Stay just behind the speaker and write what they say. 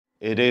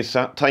It is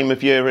that time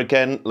of year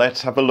again.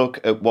 Let's have a look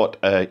at what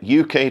a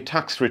UK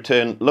tax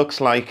return looks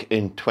like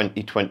in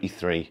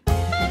 2023.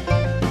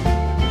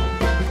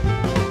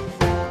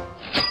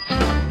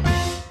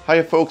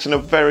 Hiya folks, and a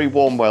very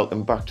warm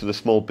welcome back to the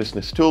Small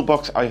Business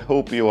Toolbox. I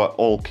hope you are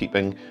all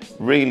keeping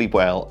really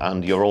well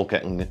and you're all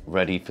getting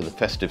ready for the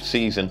festive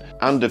season,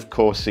 and of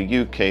course the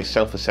UK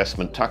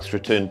self-assessment tax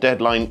return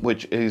deadline,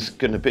 which is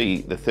going to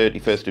be the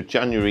 31st of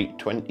January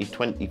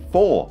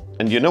 2024.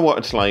 And you know what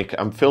it's like,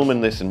 I'm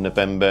filming this in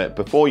November.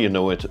 Before you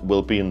know it,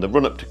 we'll be in the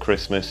run-up to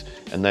Christmas,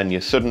 and then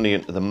you're suddenly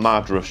into the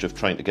mad rush of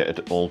trying to get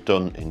it all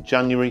done in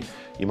January.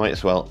 You might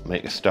as well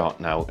make a start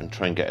now and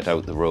try and get it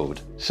out the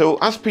road. So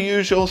as per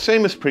usual,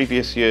 same as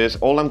previous years,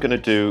 all I'm going to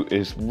do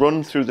is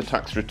run through the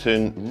tax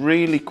return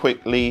really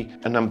quickly,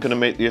 and I'm going to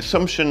make the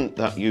assumption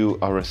that you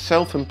are a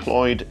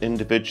self-employed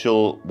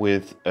individual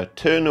with a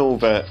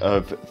turnover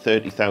of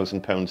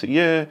 £30,000 a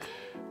year,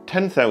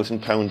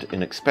 £10,000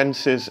 in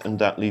expenses, and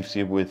that leaves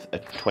you with a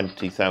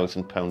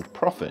 £20,000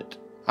 profit.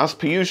 As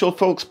per usual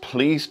folks,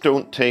 please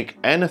don't take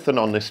anything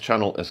on this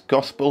channel as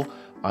gospel.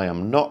 I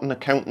am not an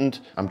accountant.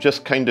 I'm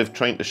just kind of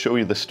trying to show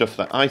you the stuff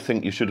that I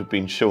think you should have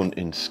been shown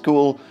in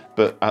school,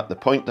 but at the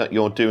point that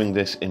you're doing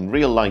this in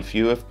real life,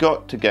 you have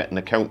got to get an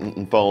accountant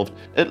involved,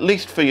 at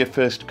least for your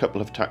first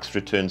couple of tax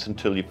returns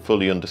until you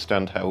fully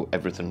understand how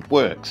everything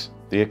works.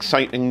 The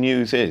exciting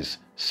news is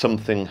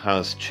something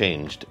has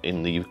changed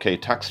in the UK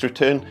tax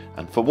return,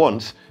 and for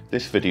once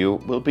this video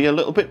will be a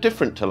little bit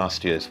different to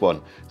last year's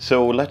one.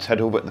 So let's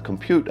head over to the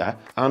computer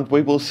and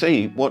we will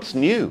see what's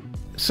new.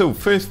 So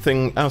first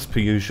thing, as per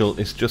usual,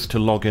 is just to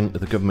log into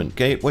the government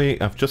gateway.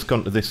 I've just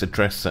gone to this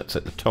address that's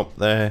at the top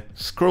there,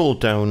 scroll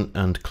down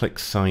and click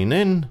sign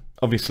in.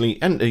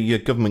 Obviously enter your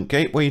government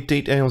gateway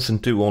details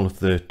and do all of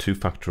the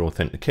two-factor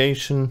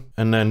authentication.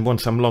 And then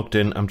once I'm logged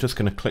in, I'm just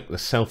going to click the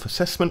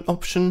self-assessment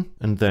option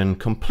and then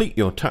complete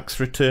your tax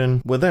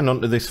return. We're then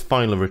onto this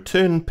file a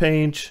return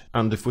page.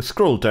 And if we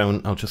scroll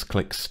down, I'll just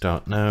click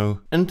start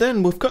now. And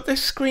then we've got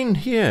this screen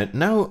here.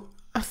 Now,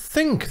 I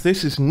think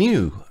this is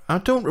new. I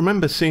don't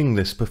remember seeing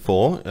this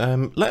before.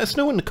 Let us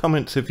know in the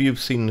comments if you've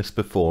seen this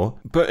before.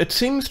 But it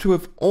seems to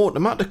have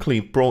automatically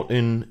brought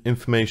in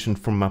information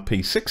from my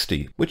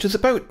P60, which is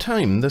about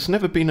time. There's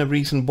never been a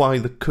reason why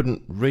they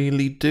couldn't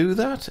really do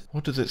that.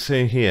 What does it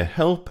say here?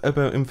 Help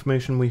about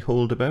information we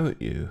hold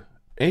about you.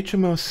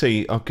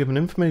 HMRC are given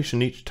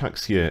information each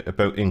tax year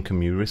about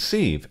income you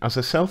receive. As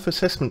a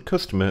self-assessment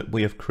customer,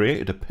 we have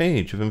created a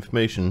page of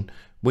information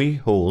we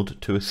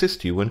hold to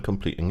assist you when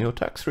completing your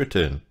tax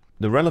return.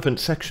 The relevant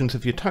sections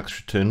of your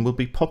tax return will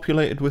be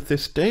populated with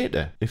this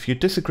data. If you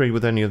disagree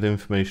with any of the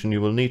information,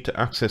 you will need to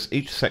access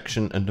each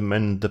section and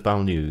amend the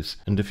values.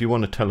 And if you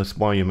want to tell us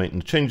why you're making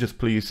the changes,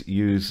 please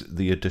use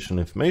the additional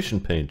information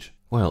page.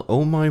 Well,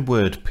 oh my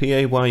word,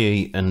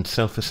 PAYE and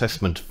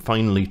self-assessment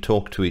finally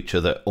talk to each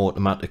other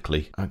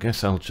automatically. I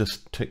guess I'll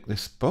just tick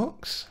this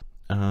box.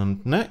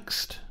 And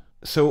next.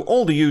 So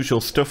all the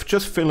usual stuff,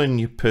 just fill in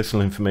your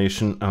personal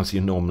information as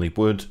you normally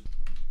would.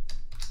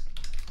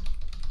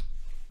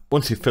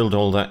 Once you've filled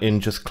all that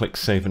in, just click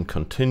save and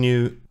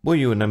continue. Were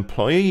you an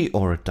employee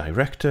or a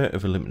director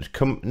of a limited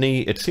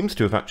company? It seems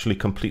to have actually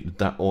completed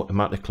that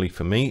automatically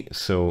for me,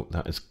 so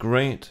that is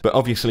great. But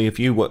obviously if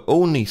you were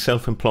only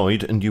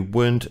self-employed and you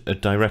weren't a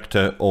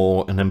director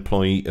or an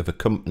employee of a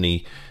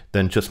company,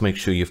 then just make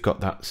sure you've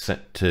got that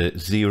set to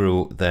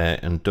 0 there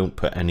and don't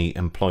put any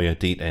employer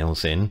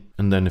details in.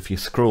 And then if you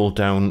scroll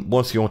down,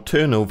 was your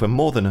turnover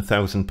more than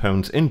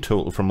 £1,000 in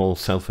total from all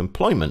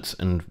self-employments?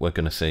 And we're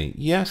going to say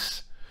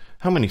yes.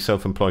 How many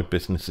self-employed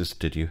businesses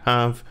did you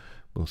have?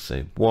 We'll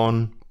say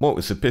 1. What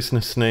was the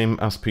business name?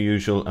 As per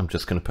usual, I'm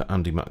just going to put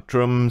Andy Mac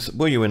Drums.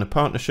 Were you in a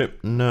partnership?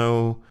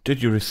 No.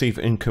 Did you receive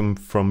income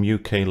from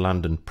UK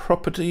land and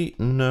property?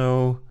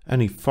 No.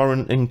 Any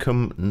foreign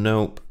income?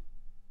 Nope.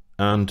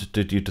 And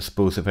did you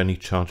dispose of any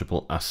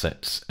chargeable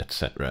assets,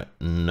 etc.?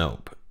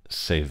 Nope.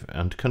 Save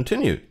and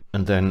continue.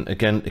 And then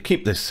again, to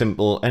keep this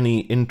simple, any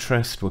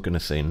interest, we're going to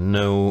say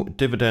no.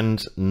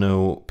 Dividends?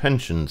 No.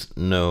 Pensions?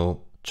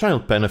 No.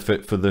 Child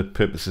benefit, for the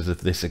purposes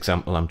of this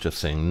example, I'm just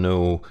saying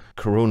no.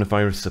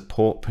 Coronavirus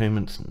support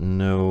payments?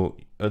 No.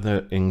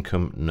 Other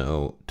income?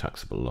 No.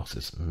 Taxable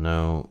losses?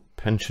 No.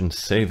 Pension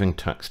saving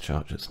tax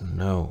charges?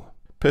 No.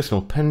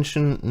 Personal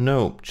pension?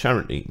 Nope.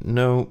 Charity?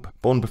 Nope.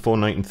 Born before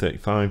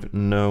 1935?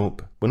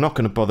 Nope. We're not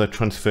going to bother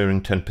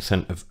transferring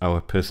 10% of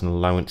our personal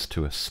allowance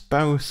to a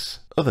spouse.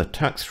 Other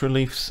tax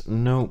reliefs?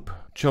 Nope.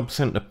 Job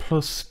Centre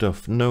Plus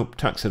stuff? Nope.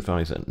 Tax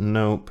advisor?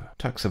 Nope.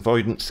 Tax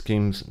avoidance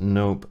schemes?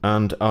 Nope.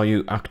 And are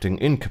you acting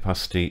in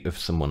capacity of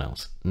someone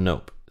else?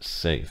 Nope.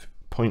 Save.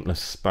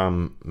 Pointless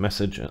spam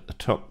message at the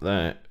top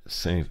there.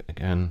 Save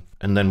again.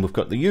 And then we've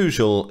got the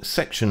usual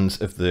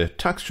sections of the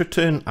tax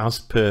return as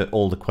per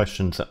all the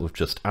questions that we've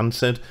just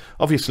answered.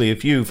 Obviously,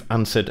 if you've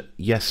answered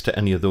yes to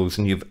any of those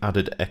and you've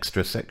added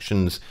extra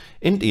sections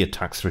into your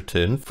tax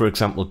return, for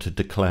example, to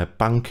declare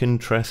bank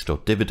interest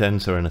or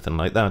dividends or anything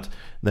like that,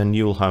 then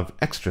you'll have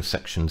extra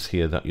sections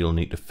here that you'll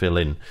need to fill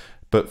in.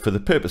 But for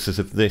the purposes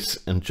of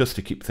this, and just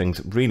to keep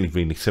things really,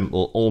 really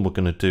simple, all we're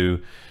going to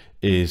do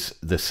is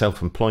the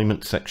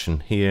self-employment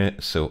section here.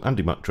 So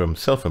Andy McDrum,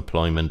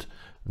 self-employment.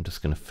 I'm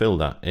just going to fill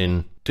that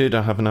in. Did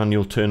I have an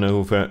annual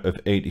turnover of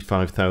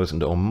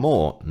 85,000 or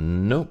more?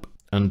 Nope.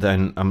 And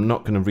then I'm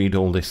not going to read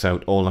all this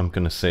out. All I'm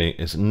going to say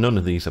is none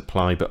of these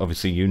apply, but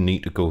obviously you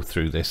need to go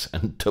through this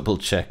and double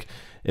check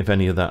if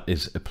any of that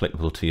is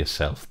applicable to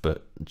yourself.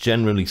 But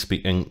generally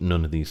speaking,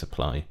 none of these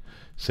apply.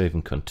 Save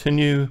and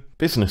continue.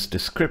 Business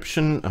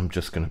description. I'm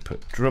just going to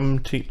put drum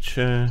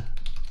teacher.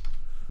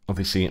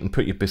 Obviously, you can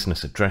put your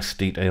business address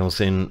details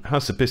in.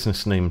 Has the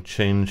business name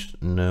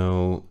changed?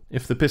 No.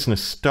 If the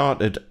business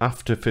started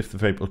after 5th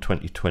of April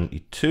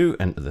 2022,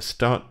 enter the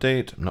start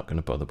date. I'm not going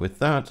to bother with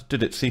that.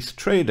 Did it cease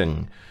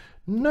trading?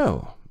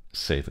 No.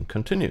 Save and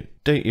continue.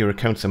 Date your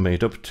accounts are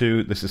made up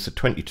to. This is the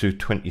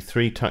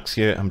 22-23 tax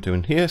year I'm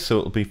doing here, so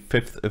it'll be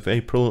 5th of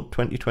April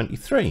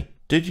 2023.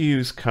 Did you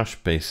use cash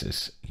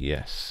basis?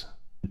 Yes.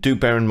 Do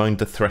bear in mind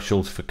the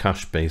thresholds for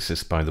cash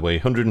basis, by the way.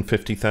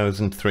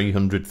 150,000,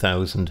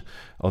 300,000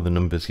 are the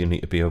numbers you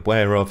need to be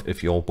aware of.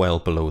 If you're well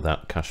below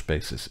that, cash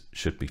basis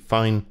should be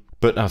fine.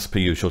 But as per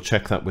usual,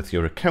 check that with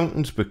your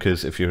accountant,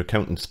 because if your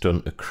accountant's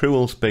done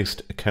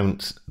accruals-based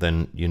accounts,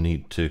 then you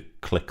need to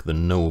click the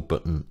no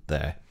button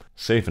there.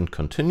 Save and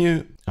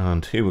continue.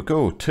 And here we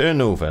go.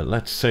 Turnover.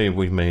 Let's say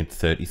we made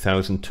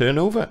 30,000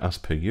 turnover as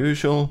per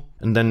usual.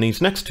 And then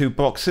these next two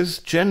boxes,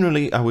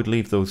 generally I would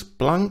leave those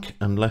blank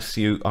unless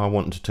you are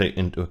wanting to take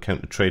into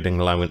account the trading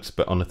allowance,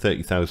 but on a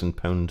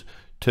 £30,000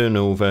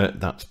 turnover,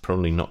 that's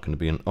probably not going to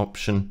be an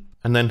option.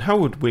 And then how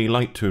would we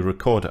like to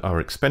record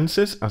our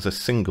expenses as a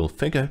single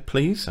figure,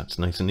 please? That's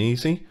nice and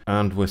easy.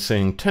 And we're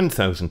saying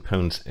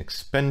 £10,000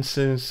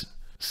 expenses.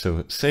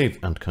 So save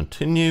and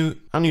continue.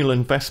 Annual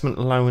investment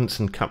allowance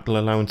and capital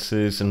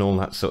allowances and all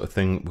that sort of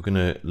thing, we're going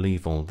to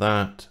leave all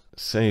that.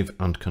 Save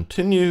and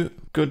continue.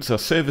 Goods or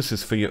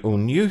services for your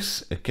own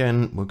use.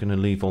 Again, we're going to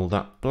leave all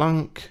that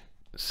blank.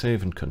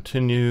 Save and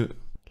continue.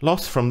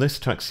 Loss from this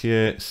tax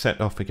year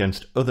set off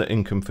against other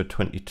income for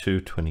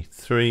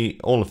 22-23.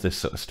 All of this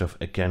sort of stuff.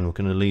 Again, we're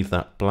going to leave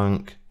that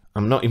blank.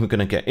 I'm not even going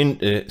to get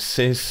into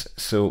CIS,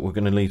 so we're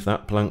going to leave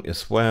that blank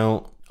as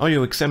well. Are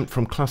you exempt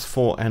from Class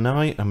 4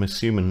 NI? I'm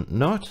assuming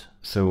not.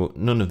 So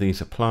none of these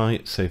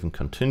apply. Save and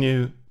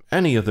continue.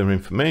 Any other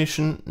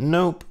information?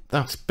 Nope.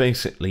 That's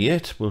basically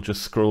it. We'll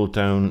just scroll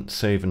down,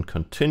 save and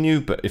continue.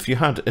 But if you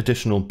had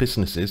additional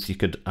businesses, you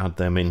could add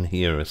them in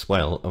here as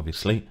well,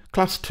 obviously.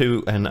 Class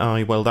 2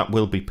 NI, well, that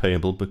will be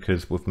payable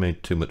because we've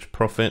made too much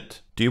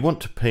profit. Do you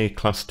want to pay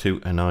Class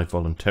 2 NI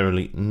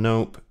voluntarily?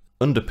 Nope.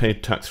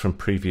 Underpaid tax from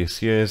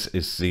previous years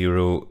is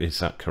 0. Is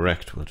that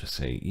correct? We'll just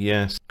say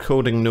yes.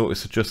 Coding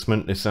notice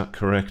adjustment, is that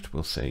correct?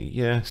 We'll say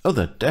yes.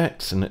 Other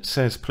debts, and it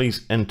says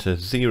please enter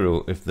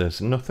 0 if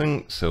there's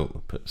nothing, so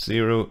we'll put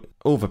 0.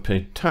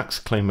 Overpaid tax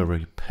claim a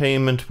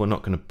repayment, we're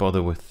not going to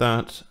bother with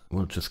that.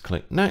 We'll just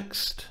click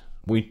next.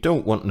 We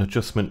don't want an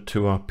adjustment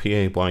to our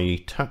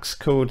PAYE tax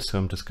code, so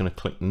I'm just going to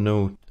click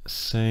no,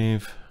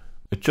 save.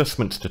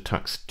 Adjustments to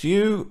tax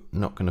due,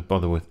 not going to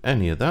bother with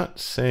any of that,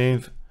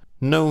 save.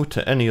 No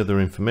to any other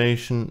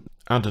information.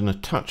 Add an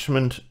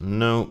attachment.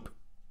 Nope.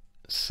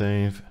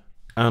 Save.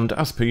 And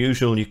as per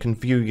usual, you can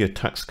view your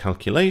tax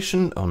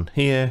calculation on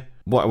here.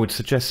 What I would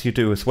suggest you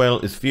do as well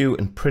is view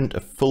and print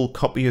a full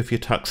copy of your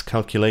tax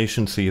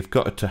calculation so you've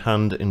got it to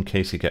hand in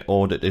case you get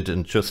audited,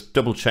 and just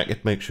double check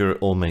it, make sure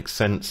it all makes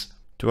sense.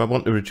 Do I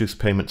want to reduce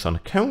payments on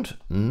account?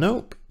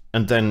 Nope.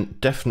 And then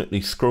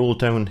definitely scroll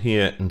down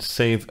here and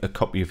save a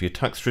copy of your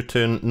tax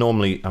return.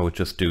 Normally I would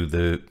just do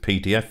the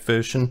PDF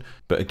version,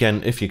 but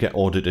again, if you get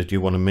audited, you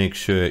want to make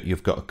sure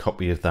you've got a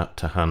copy of that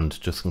to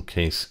hand just in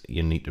case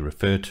you need to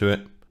refer to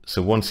it.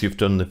 So once you've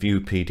done the view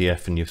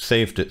PDF and you've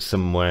saved it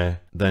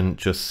somewhere, then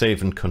just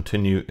save and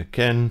continue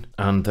again.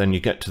 And then you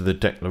get to the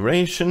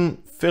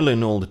declaration, fill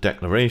in all the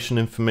declaration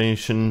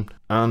information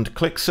and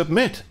click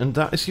submit. And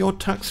that is your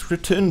tax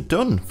return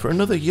done for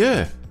another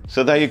year.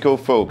 So there you go,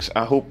 folks.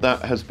 I hope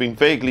that has been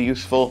vaguely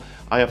useful.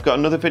 I have got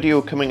another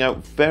video coming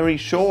out very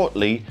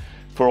shortly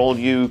for all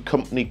you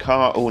company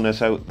car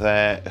owners out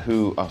there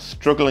who are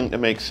struggling to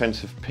make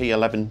sense of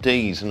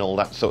P11Ds and all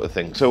that sort of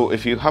thing. So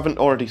if you haven't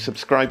already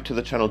subscribed to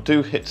the channel,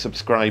 do hit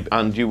subscribe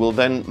and you will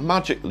then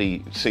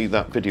magically see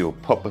that video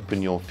pop up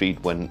in your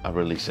feed when I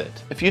release it.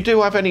 If you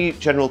do have any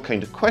general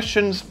kind of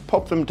questions,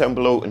 pop them down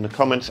below in the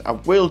comments. I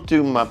will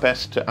do my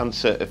best to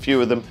answer a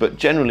few of them, but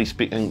generally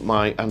speaking,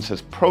 my answer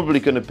is probably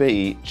going to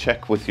be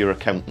check with your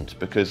accountant,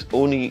 because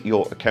only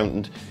your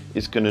accountant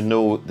is going to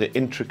know the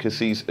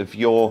intricacies of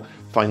your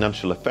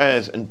financial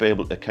affairs and be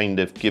able to kind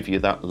of give you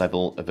that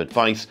level of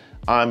advice.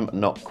 I'm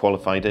not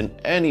qualified in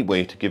any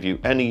way to give you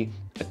any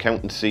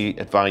accountancy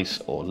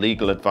advice or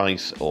legal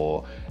advice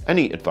or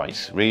any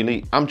advice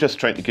really. I'm just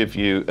trying to give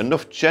you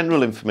enough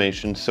general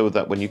information so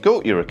that when you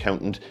go to your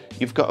accountant,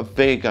 you've got a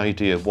vague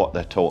idea of what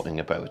they're talking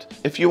about.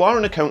 If you are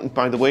an accountant,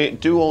 by the way,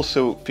 do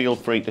also feel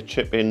free to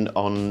chip in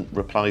on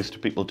replies to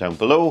people down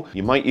below.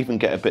 You might even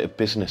get a bit of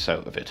business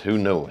out of it, who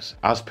knows.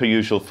 As per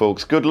usual,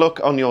 folks, good luck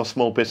on your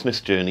small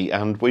business journey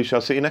and we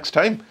shall see you next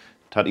time.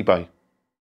 Tatty bye.